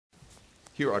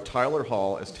Here are Tyler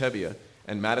Hall as Tevye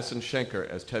and Madison Schenker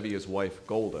as Tevye's wife,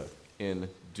 Golda, in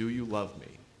Do You Love Me?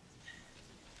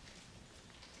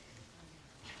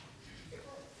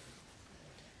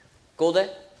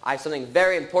 Golda, I have something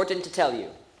very important to tell you.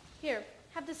 Here,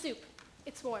 have the soup.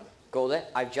 It's warm. Golda,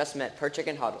 I've just met Perchik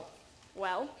and Huddle.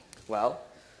 Well?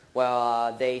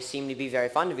 Well, they seem to be very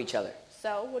fond of each other.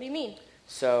 So, what do you mean?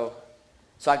 So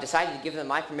I've decided to give them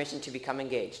my permission to become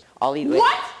engaged. I'll eat with...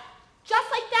 What? Just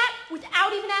like that?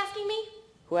 Without even asking me?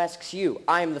 Who asks you?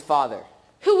 I am the father.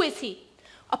 Who is he?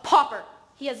 A pauper.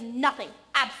 He has nothing.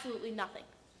 Absolutely nothing.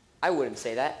 I wouldn't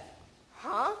say that.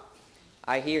 Huh?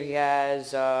 I hear he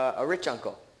has a rich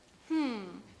uncle.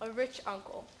 A rich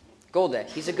uncle. Golda,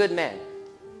 he's a good man.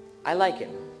 I like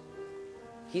him.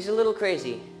 He's a little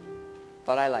crazy,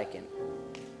 but I like him.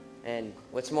 And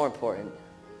what's more important,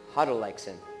 Huddle likes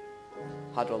him.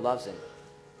 Huddle loves him.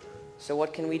 So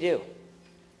what can we do?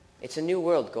 It's a new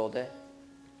world, Golda.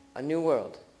 A new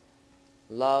world.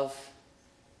 Love,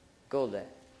 Golda.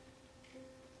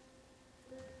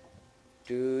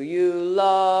 Do you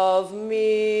love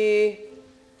me?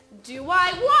 Do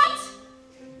I what?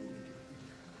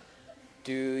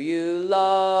 Do you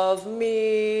love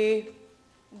me?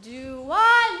 Do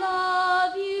I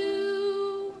love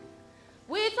you?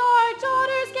 With our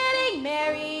daughters getting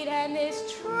married and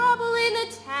this trouble in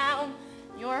the town,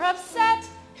 you're upset,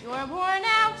 you're worn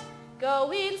out,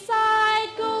 go inside,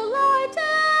 go lie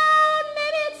down,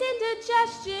 maybe it's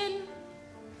indigestion.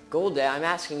 Golda, I'm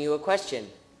asking you a question.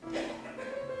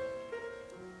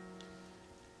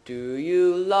 Do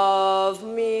you love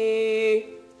me?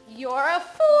 You're a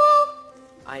fool.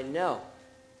 I know,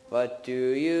 but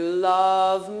do you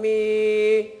love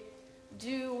me?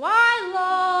 Do I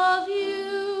love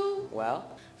you? Well?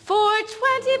 For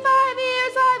 25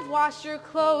 years I've washed your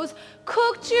clothes,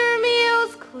 cooked your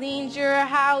meals, cleaned your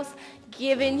house,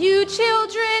 given you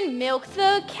children, milked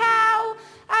the cow.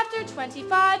 After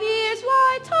 25 years,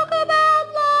 why talk about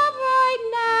love right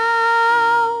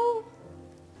now?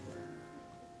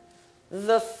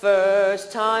 The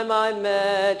first time I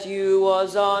met you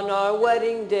was on our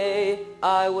wedding day.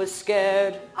 I was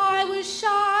scared. I was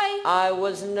shy. I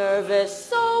was nervous.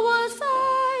 So was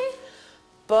I.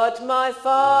 But my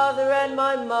father and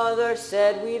my mother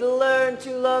said we'd learn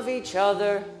to love each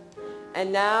other.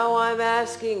 And now I'm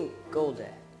asking, Golda,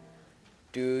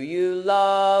 do you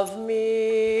love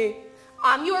me?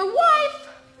 I'm your wife.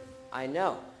 I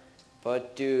know,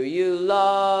 but do you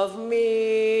love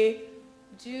me?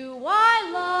 Do I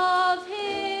love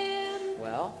him?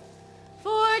 Well?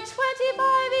 For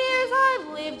 25 years I've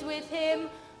lived with him,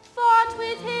 fought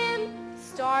with him,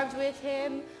 starved with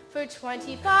him. For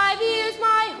 25 years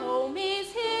my home is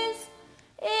his.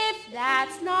 If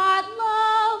that's not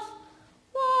love,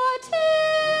 what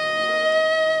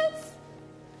is?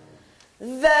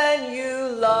 Then you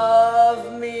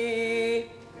love me.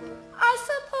 I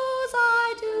suppose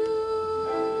I do.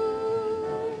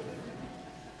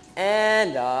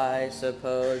 And I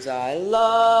suppose I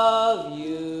love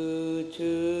you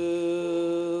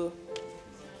too.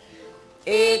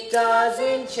 It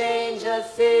doesn't change a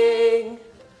thing,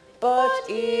 but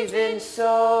even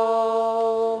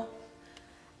so,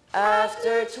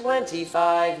 after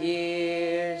 25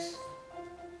 years,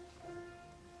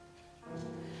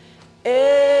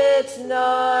 it's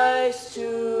nice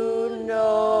to